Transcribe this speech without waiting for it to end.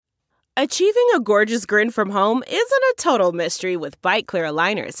Achieving a gorgeous grin from home isn't a total mystery with Bite Clear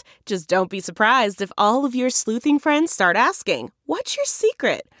aligners. Just don't be surprised if all of your sleuthing friends start asking, "What's your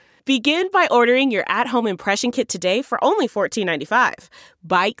secret?" Begin by ordering your at-home impression kit today for only $14.95.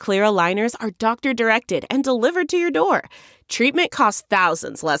 Bite Clear aligners are doctor-directed and delivered to your door. Treatment costs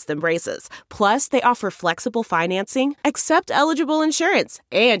thousands less than braces. Plus, they offer flexible financing, accept eligible insurance,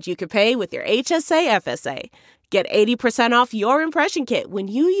 and you can pay with your HSA FSA. Get 80% off your impression kit when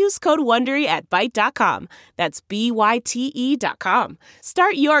you use code WONDERY at Byte.com. That's BYTE.com.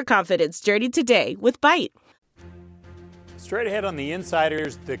 Start your confidence journey today with Byte. Straight ahead on The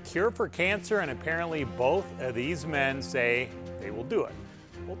Insiders, the cure for cancer, and apparently both of these men say they will do it.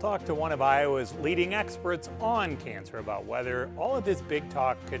 We'll talk to one of Iowa's leading experts on cancer about whether all of this big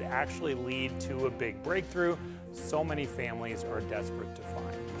talk could actually lead to a big breakthrough so many families are desperate to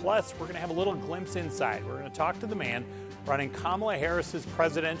find. Plus, we're going to have a little glimpse inside. We're going to talk to the man running Kamala Harris's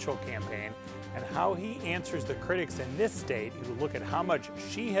presidential campaign and how he answers the critics in this state who look at how much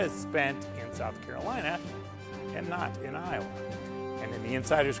she has spent in South Carolina and not in Iowa. And in the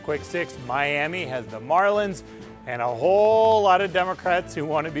Insider's Quick Six, Miami has the Marlins and a whole lot of Democrats who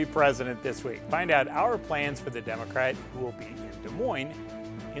want to be president this week. Find out our plans for the Democrat who will be in Des Moines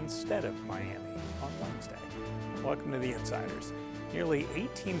instead of Miami on Wednesday. Welcome to the Insiders. Nearly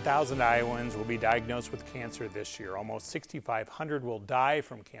 18,000 Iowans will be diagnosed with cancer this year. Almost 6,500 will die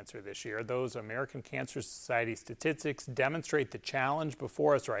from cancer this year. Those American Cancer Society statistics demonstrate the challenge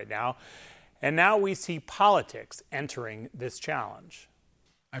before us right now. And now we see politics entering this challenge.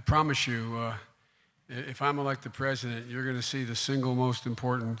 I promise you, if I'm elected president, you're going to see the single most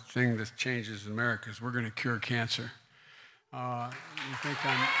important thing that changes in America is we're going to cure cancer. You think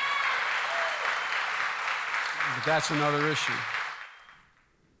but that's another issue.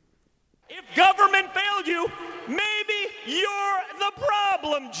 If government failed you, maybe you're the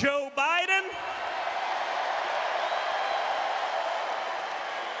problem, Joe Biden.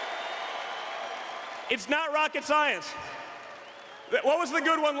 It's not rocket science. What was the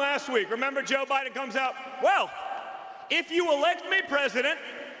good one last week? Remember, Joe Biden comes out, well, if you elect me president,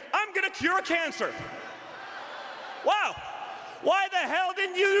 I'm going to cure cancer. Wow. Why the hell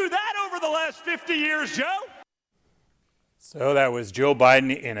didn't you do that over the last 50 years, Joe? So that was Joe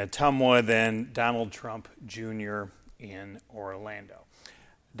Biden in Ottumwa, then Donald Trump Jr. in Orlando.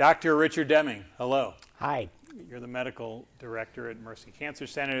 Dr. Richard Deming, hello. Hi. You're the medical director at Mercy Cancer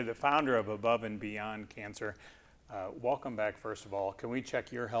Center, the founder of Above and Beyond Cancer. Welcome back, first of all. Can we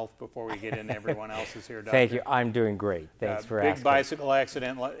check your health before we get into everyone else's here, Doctor? Thank you. I'm doing great. Thanks for asking. Big bicycle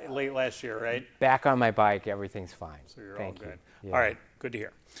accident late last year, right? Back on my bike. Everything's fine. So you're Thank all good. You. Yeah. All right. Good to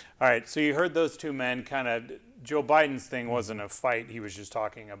hear. All right. So you heard those two men kind of, Joe Biden's thing wasn't a fight. He was just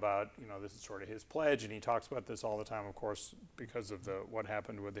talking about, this is sort of his pledge, and he talks about this all the time, of course, because of what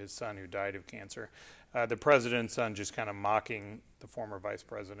happened with his son who died of cancer. The president's son just kind of mocking the former vice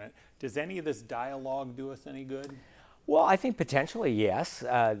president. Does any of this dialogue do us any good? Well, I think potentially, yes.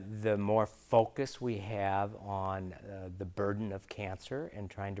 The more focus we have on the burden of cancer and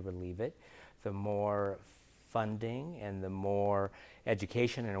trying to relieve it, the more funding and the more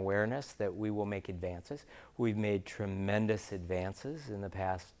education and awareness that we will make advances. We've made tremendous advances in the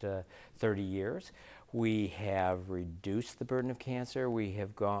past 30 years. We have reduced the burden of cancer. We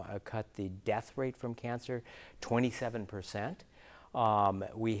have cut the death rate from cancer 27%.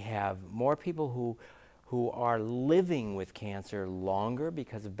 We have more people who are living with cancer longer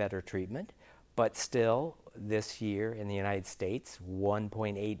because of better treatment, but still this year in the United States,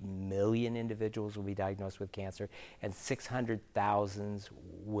 1.8 million individuals will be diagnosed with cancer and 600,000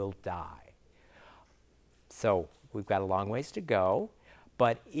 will die. So we've got a long ways to go,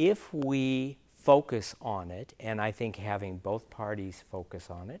 but if we focus on it, and I think having both parties focus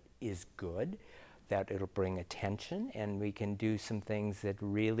on it is good, that it'll bring attention and we can do some things that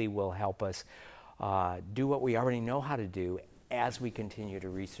really will help us do what we already know how to do as we continue to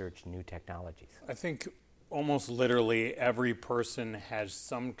research new technologies. I think almost literally every person has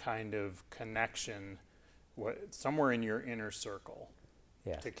some kind of connection somewhere in your inner circle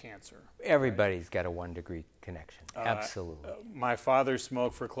to cancer. Everybody's got a 1-degree connection, absolutely. My father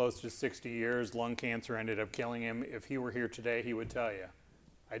smoked for close to 60 years. Lung cancer ended up killing him. If he were here today, he would tell you,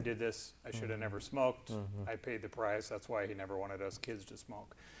 I did this, I should have never smoked, I paid the price, that's why he never wanted us kids to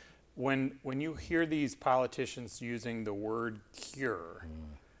smoke. When you hear these politicians using the word cure,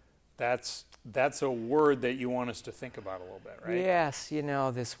 that's a word that you want us to think about a little bit, right? Yes,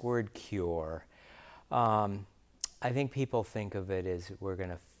 this word cure. I think people think of it as we're going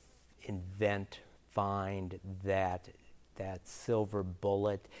to find that silver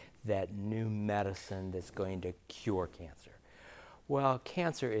bullet, that new medicine that's going to cure cancer. Well,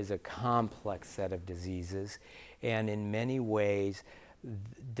 cancer is a complex set of diseases, and in many ways,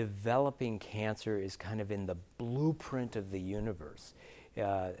 developing cancer is kind of in the blueprint of the universe.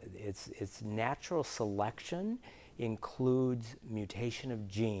 Its natural selection includes mutation of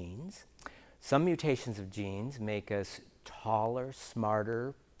genes. Some mutations of genes make us taller,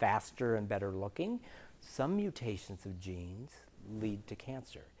 smarter, faster, and better looking. Some mutations of genes lead to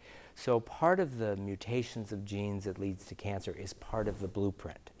cancer. So part of the mutations of genes that leads to cancer is part of the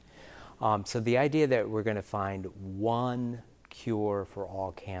blueprint. So the idea that we're going to find one cure for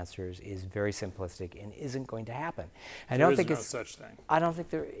all cancers is very simplistic and isn't going to happen. There is no such thing. I don't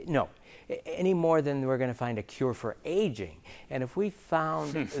think no. Any more than we're going to find a cure for aging. And if we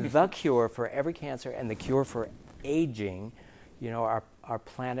found the cure for every cancer and the cure for aging, our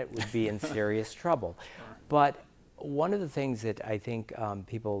planet would be in serious trouble. But one of the things that I think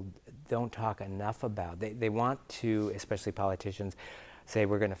people don't talk enough about, they want to, especially politicians, say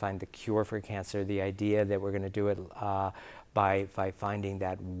we're going to find the cure for cancer, the idea that we're going to do it by finding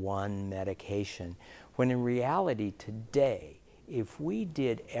that one medication, when in reality today, if we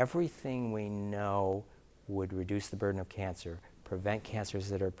did everything we know would reduce the burden of cancer, prevent cancers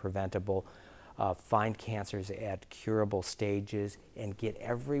that are preventable, find cancers at curable stages, and get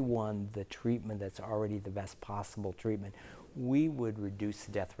everyone the treatment that's already the best possible treatment, we would reduce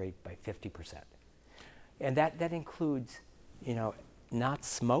the death rate by 50%. And that includes, not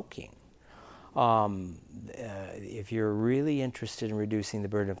smoking. If you're really interested in reducing the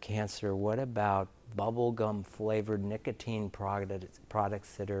burden of cancer, what about bubblegum flavored nicotine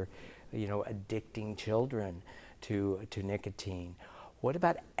products that are, addicting children to nicotine? What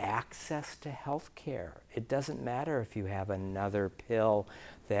about access to health care? It doesn't matter if you have another pill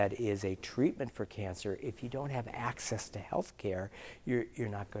that is a treatment for cancer. If you don't have access to health care, you're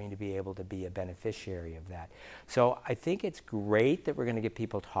not going to be able to be a beneficiary of that. So I think it's great that we're going to get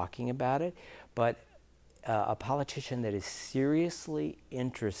people talking about it, but a politician that is seriously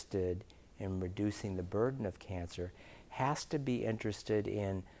interested in reducing the burden of cancer has to be interested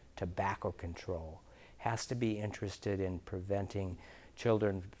in tobacco control, has to be interested in preventing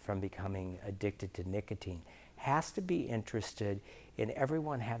children from becoming addicted to nicotine, has to be interested in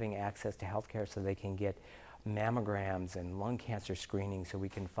everyone having access to health care so they can get mammograms and lung cancer screening so we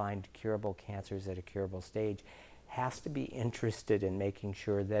can find curable cancers at a curable stage, has to be interested in making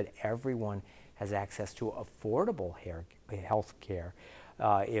sure that everyone has access to affordable health care.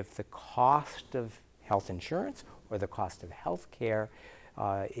 If the cost of health insurance or the cost of health care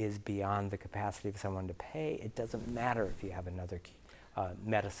is beyond the capacity of someone to pay, it doesn't matter if you have another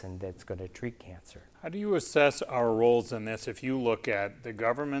medicine that's going to treat cancer. How do you assess our roles in this if you look at the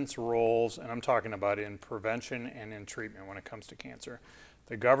government's roles, and I'm talking about in prevention and in treatment when it comes to cancer,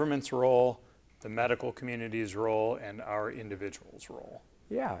 the government's role, the medical community's role, and our individual's role?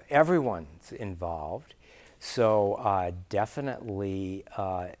 Yeah, everyone's involved. So definitely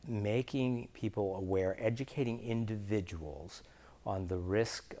making people aware, educating individuals on the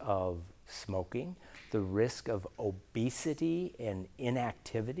risk of smoking, the risk of obesity and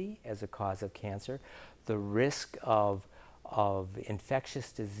inactivity as a cause of cancer, the risk of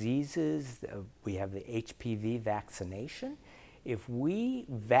infectious diseases. We have the HPV vaccination. If we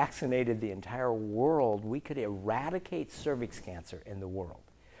vaccinated the entire world, we could eradicate cervix cancer in the world.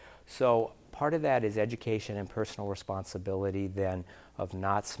 So part of that is education and personal responsibility then of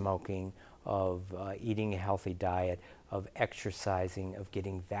not smoking, of eating a healthy diet, of exercising, of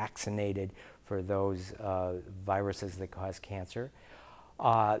getting vaccinated for those viruses that cause cancer.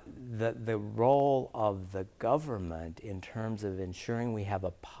 The role of the government in terms of ensuring we have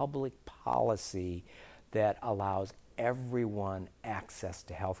a public policy that allows everyone access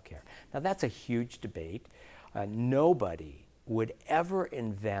to health care. Now that's a huge debate. Nobody would ever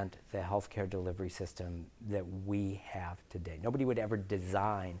invent the healthcare delivery system that we have today. Nobody would ever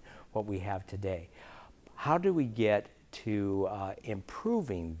design what we have today. How do we get to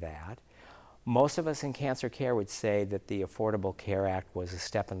improving that? Most of us in cancer care would say that the Affordable Care Act was a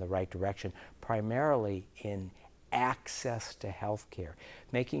step in the right direction, primarily in access to health care,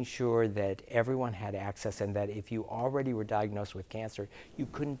 making sure that everyone had access and that if you already were diagnosed with cancer, you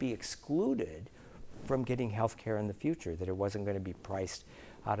couldn't be excluded from getting health care in the future, that it wasn't going to be priced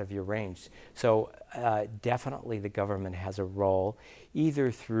out of your range. So definitely the government has a role, either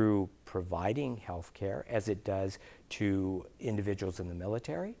through providing health care, as it does to individuals in the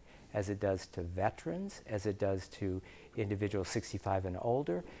military, as it does to veterans, as it does to individuals 65 and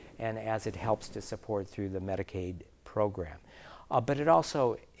older, and as it helps to support through the Medicaid program. But it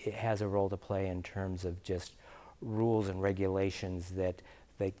also has a role to play in terms of just rules and regulations that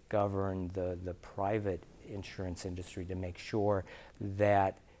govern the private insurance industry to make sure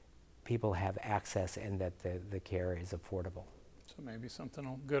that people have access and that the care is affordable. So maybe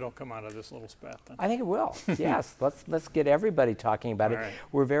something good will come out of this little spat then. I think it will. Yes, let's get everybody talking about it. Right.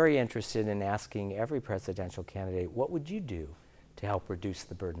 We're very interested in asking every presidential candidate, what would you do to help reduce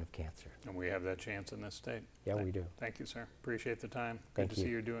the burden of cancer? And we have that chance in this state. Yeah, we do. Thank you, sir. Appreciate the time. Thank Good to you.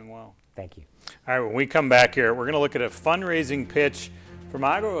 see you're doing well. Thank you. All right, when we come back here, we're going to look at a fundraising pitch from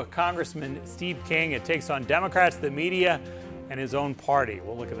Iowa Congressman Steve King. It takes on Democrats, the media, and his own party.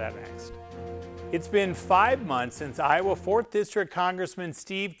 We'll look at that next. It's been 5 months since Iowa 4th District Congressman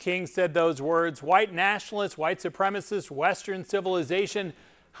Steve King said those words, white nationalist, white supremacist, Western civilization.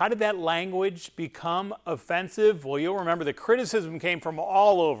 How did that language become offensive? Well, you'll remember the criticism came from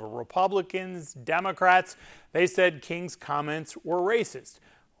all over, Republicans, Democrats. They said King's comments were racist.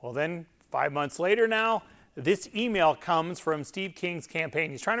 Well, then 5 months later now, this email comes from Steve King's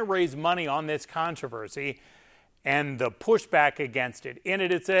campaign. He's trying to raise money on this controversy and the pushback against it. In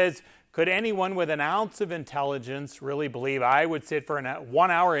it, it says, could anyone with an ounce of intelligence really believe I would sit for a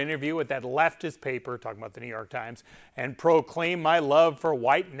 1-hour interview with that leftist paper, talking about the New York Times, and proclaim my love for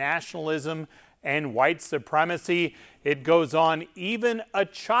white nationalism and white supremacy? It goes on, even a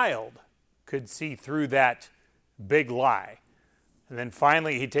child could see through that big lie. And then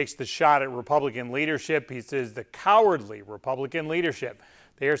finally, he takes the shot at Republican leadership. He says the cowardly Republican leadership,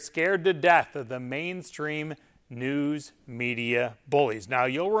 they are scared to death of the mainstream news media bullies. Now,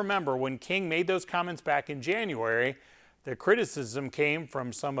 you'll remember when King made those comments back in January, the criticism came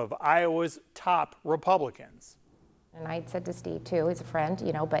from some of Iowa's top Republicans. And I said to Steve, too, he's a friend,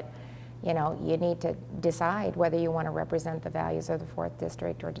 but you need to decide whether you want to represent the values of the 4th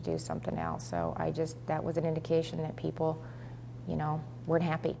District or to do something else. So that was an indication that people, weren't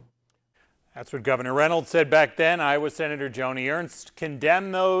happy. That's what Governor Reynolds said back then. Iowa Senator Joni Ernst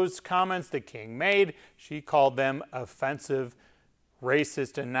condemned those comments that King made. She called them offensive,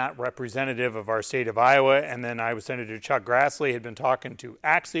 racist, and not representative of our state of Iowa. And then Iowa Senator Chuck Grassley had been talking to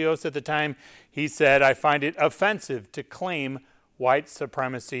Axios at the time. He said, I find it offensive to claim white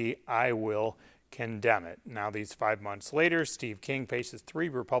supremacy. I will condemn it. Now, these 5 months later, Steve King faces 3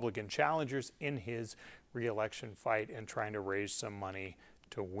 Republican challengers in his re-election fight and trying to raise some money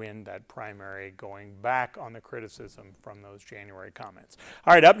to win that primary, going back on the criticism from those January comments.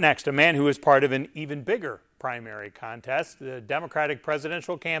 All right, up next, a man who is part of an even bigger primary contest, the Democratic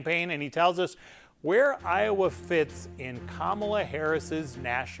presidential campaign, and he tells us where Iowa fits in Kamala Harris's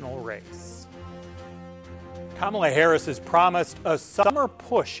national race. Kamala Harris has promised a summer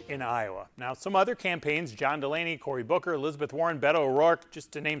push in Iowa. Now, some other campaigns, John Delaney, Cory Booker, Elizabeth Warren, Beto O'Rourke,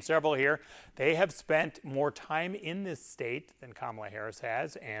 just to name several here, they have spent more time in this state than Kamala Harris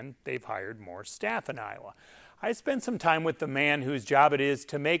has, and they've hired more staff in Iowa. I spent some time with the man whose job it is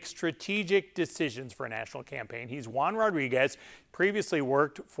to make strategic decisions for a national campaign. He's Juan Rodriguez, previously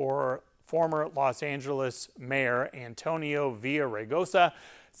worked for former Los Angeles Mayor Antonio Villaraigosa.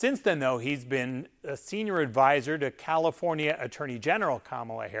 Since then, though, he's been a senior advisor to California Attorney General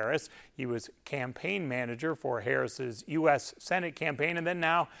Kamala Harris. He was campaign manager for Harris's U.S. Senate campaign, and then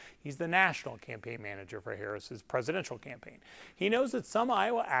now he's the national campaign manager for Harris's presidential campaign. He knows that some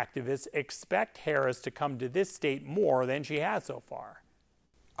Iowa activists expect Harris to come to this state more than she has so far.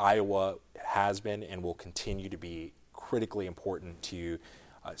 Iowa has been and will continue to be critically important to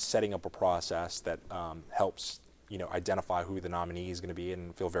setting up a process that helps identify who the nominee is going to be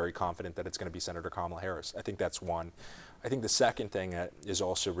and feel very confident that it's going to be Senator Kamala Harris. I think that's one. I think the second thing that is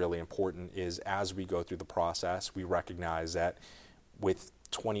also really important is as we go through the process, we recognize that with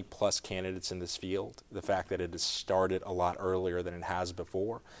 20 plus candidates in this field, the fact that it has started a lot earlier than it has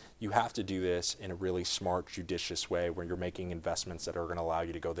before, you have to do this in a really smart, judicious way where you're making investments that are going to allow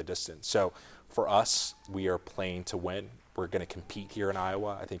you to go the distance. So for us, we are playing to win. We're going to compete here in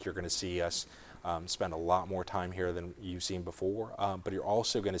Iowa. I think you're going to see us spend a lot more time here than you've seen before, but you're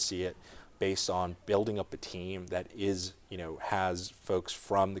also going to see it based on building up a team that is, has folks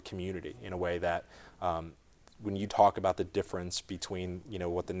from the community in a way that when you talk about the difference between,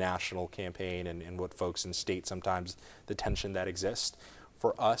 what the national campaign and what folks in state, sometimes the tension that exists,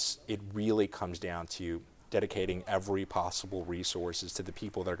 for us, it really comes down to dedicating every possible resources to the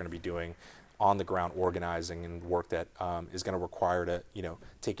people that are going to be doing on the ground organizing and work that is going to require to,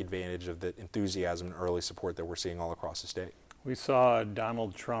 take advantage of the enthusiasm and early support that we're seeing all across the state. We saw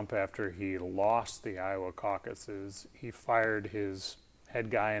Donald Trump after he lost the Iowa caucuses. He fired his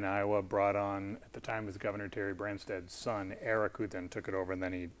head guy in Iowa, brought on, at the time, was Governor Terry Branstad's son, Eric, who then took it over, and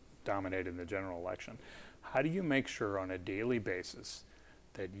then he dominated the general election. How do you make sure on a daily basis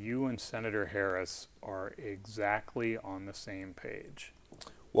that you and Senator Harris are exactly on the same page?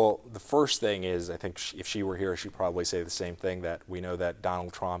 Well, the first thing is, I think if she were here, she'd probably say the same thing, that we know that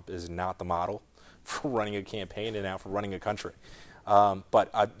Donald Trump is not the model for running a campaign and now for running a country.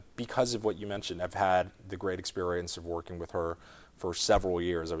 But because of what you mentioned, I've had the great experience of working with her for several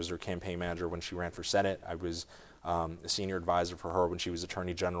years. I was her campaign manager when she ran for Senate. I was a senior advisor for her when she was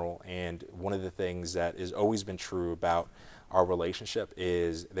Attorney General. And one of the things that has always been true about our relationship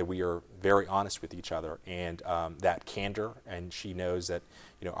is that we are very honest with each other, and that candor, and she knows that,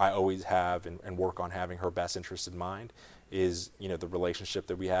 I always have and work on having her best interest in mind, is, the relationship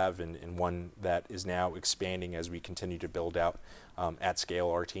that we have, and one that is now expanding as we continue to build out at scale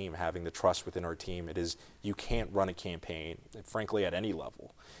our team, having the trust within our team. You can't run a campaign, frankly, at any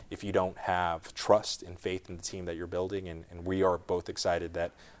level, if you don't have trust and faith in the team that you're building, and we are both excited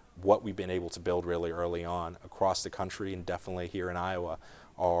that what we've been able to build really early on across the country, and definitely here in Iowa,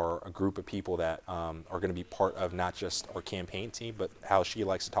 are a group of people that are going to be part of not just our campaign team, but how she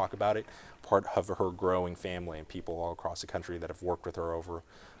likes to talk about it, part of her growing family and people all across the country that have worked with her over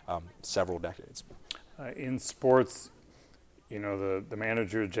several decades. In sports, the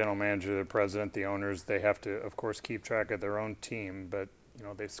manager, general manager, the president, the owners, they have to, of course, keep track of their own team, but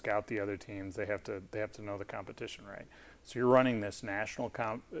they scout the other teams. They have to know the competition, right? So you're running this national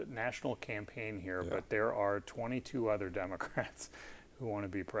campaign here, but there are 22 other Democrats who want to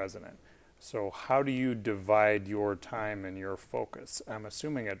be president. So how do you divide your time and your focus? I'm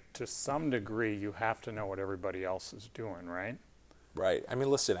assuming to some degree you have to know what everybody else is doing, right? Right. I mean,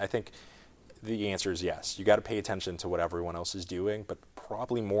 listen, I think the answer is yes. You got to pay attention to what everyone else is doing, but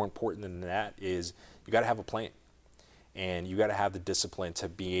probably more important than that is you got to have a plan. And you got to have the discipline to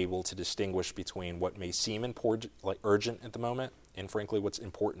be able to distinguish between what may seem urgent at the moment and, frankly, what's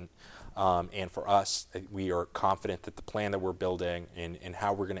important. And for us, we are confident that the plan that we're building and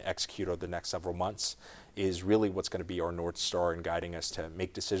how we're going to execute over the next several months is really what's going to be our North Star in guiding us to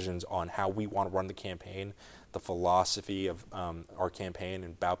make decisions on how we want to run the campaign, the philosophy of our campaign,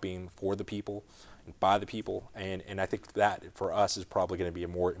 and about being for the people and by the people. And I think that, for us, is probably going to be a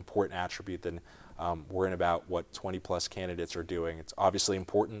more important attribute than worrying about what 20-plus candidates are doing. It's obviously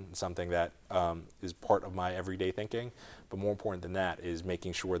important and something that is part of my everyday thinking, but more important than that is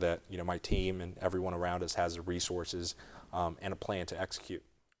making sure that my team and everyone around us has the resources and a plan to execute.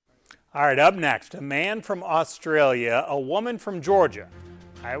 All right, up next, a man from Australia, a woman from Georgia.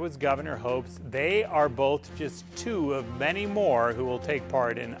 Iowa's governor hopes they are both just two of many more who will take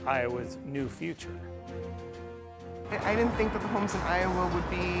part in Iowa's new future. I didn't think that the homes in Iowa would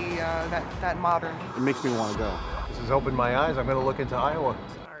be that modern. It makes me want to go. This has opened my eyes. I'm going to look into Iowa.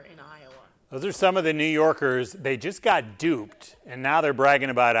 Those are some of the New Yorkers. They just got duped, and now they're bragging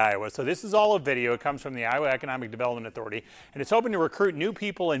about Iowa. So this is all a video. It comes from the Iowa Economic Development Authority, and it's hoping to recruit new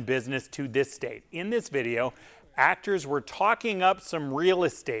people in business to this state. In this video, actors were talking up some real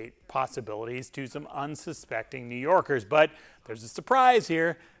estate possibilities to some unsuspecting New Yorkers. But there's a surprise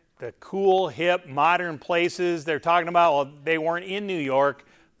here. The cool, hip, modern places they're talking about, well, they weren't in New York.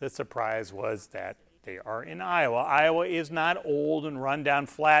 The surprise was that they are in Iowa. Iowa is not old and run down,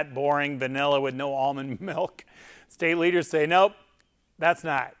 flat, boring, vanilla with no almond milk. State leaders say, nope, that's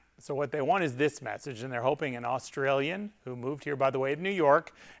not. So what they want is this message, and they're hoping an Australian who moved here by the way of New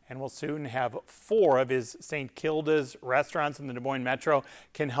York and will soon have 4 of his St. Kilda's restaurants in the Des Moines Metro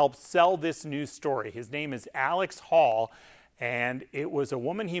can help sell this news story. His name is Alex Hall, and it was a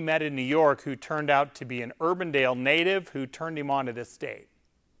woman he met in New York who turned out to be an Urbandale native who turned him on to this state.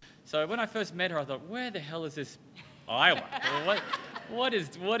 So when I first met her, I thought, where the hell is this Iowa? What is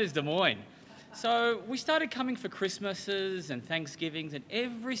Des Moines? So we started coming for Christmases and Thanksgivings, and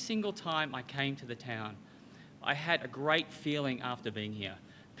every single time I came to the town, I had a great feeling after being here.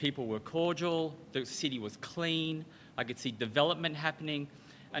 People were cordial, the city was clean, I could see development happening,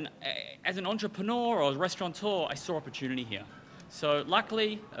 and as an entrepreneur or a restaurateur, I saw opportunity here. So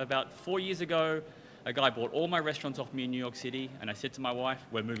luckily, about 4 years ago, a guy bought all my restaurants off me in New York City, and I said to my wife,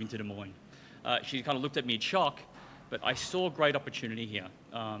 we're moving to Des Moines. She kind of looked at me in shock, but I saw great opportunity here.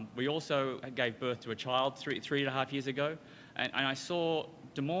 We also gave birth to a child 3.5 years ago, and I saw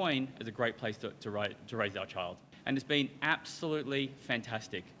Des Moines as a great place to raise our child. And it's been absolutely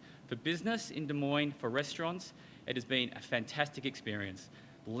fantastic. For business in Des Moines, for restaurants, it has been a fantastic experience.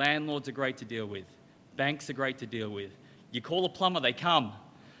 Landlords are great to deal with. Banks are great to deal with. You call a plumber, they come.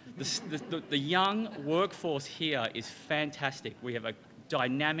 The young workforce here is fantastic. We have a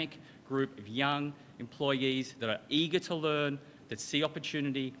dynamic group of young employees that are eager to learn, that see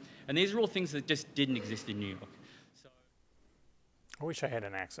opportunity, and these are all things that just didn't exist in New York. I wish I had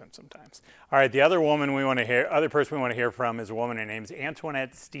an accent sometimes. All right, the other person we want to hear from is a woman. Her name's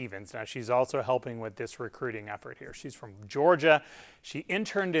Antoinette Stevens. Now, she's also helping with this recruiting effort here. She's from Georgia. She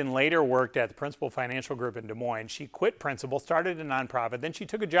interned and later worked at the Principal Financial Group in Des Moines. She quit Principal, started a nonprofit. Then she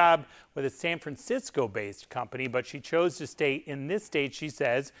took a job with a San Francisco-based company, but she chose to stay in this state, she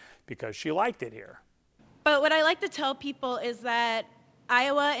says, because she liked it here. But what I like to tell people is that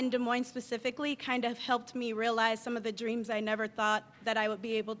Iowa and Des Moines specifically kind of helped me realize some of the dreams I never thought that I would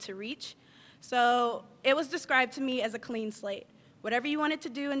be able to reach. So it was described to me as a clean slate. Whatever you wanted to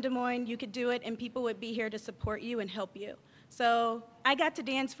do in Des Moines, you could do it, and people would be here to support you and help you. So I got to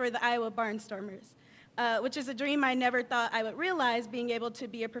dance for the Iowa Barnstormers, which is a dream I never thought I would realize, being able to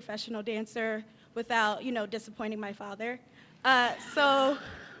be a professional dancer without, disappointing my father. So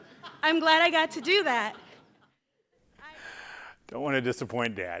I'm glad I got to do that. Don't want to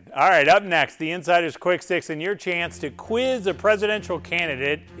disappoint Dad. All right, up next, the Insider's Quick Six and your chance to quiz a presidential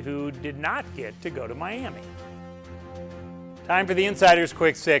candidate who did not get to go to Miami. Time for the Insider's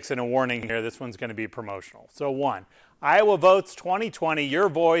Quick Six, and a warning here, this one's going to be promotional. So 1, Iowa Votes 2020, your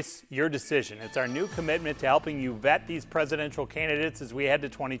voice, your decision. It's our new commitment to helping you vet these presidential candidates as we head to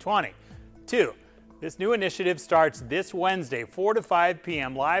 2020. 2, this new initiative starts this Wednesday, 4 to 5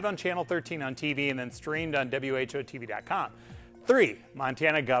 p.m., live on Channel 13 on TV and then streamed on WHOTV.com. 3,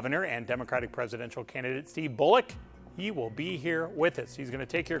 Montana Governor and Democratic presidential candidate Steve Bullock. He will be here with us. He's going to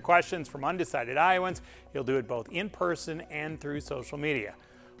take your questions from undecided Iowans. He'll do it both in person and through social media.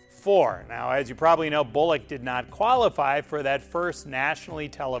 4, now as you probably know, Bullock did not qualify for that first nationally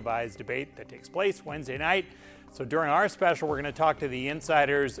televised debate that takes place Wednesday night. So during our special, we're going to talk to the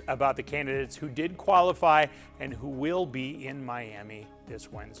insiders about the candidates who did qualify and who will be in Miami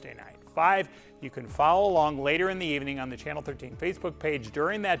this Wednesday night. 5, you can follow along later in the evening on the Channel 13 Facebook page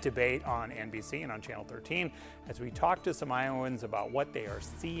during that debate on NBC and on Channel 13 as we talk to some Iowans about what they are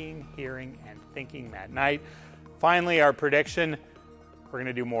seeing, hearing, and thinking that night. Finally, our prediction, we're going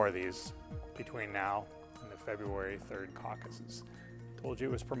to do more of these between now and the February 3rd caucuses. Told you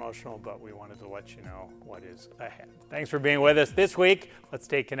it was promotional, but we wanted to let you know what is ahead. Thanks for being with us this week. Let's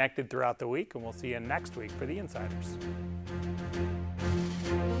stay connected throughout the week, and we'll see you next week for the Insiders.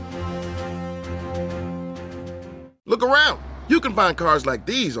 Look around. You can find cars like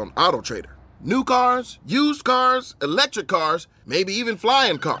these on AutoTrader. New cars, used cars, electric cars, maybe even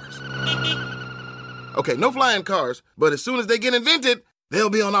flying cars. Okay, no flying cars, but as soon as they get invented, they'll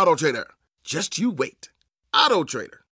be on AutoTrader. Just you wait. AutoTrader.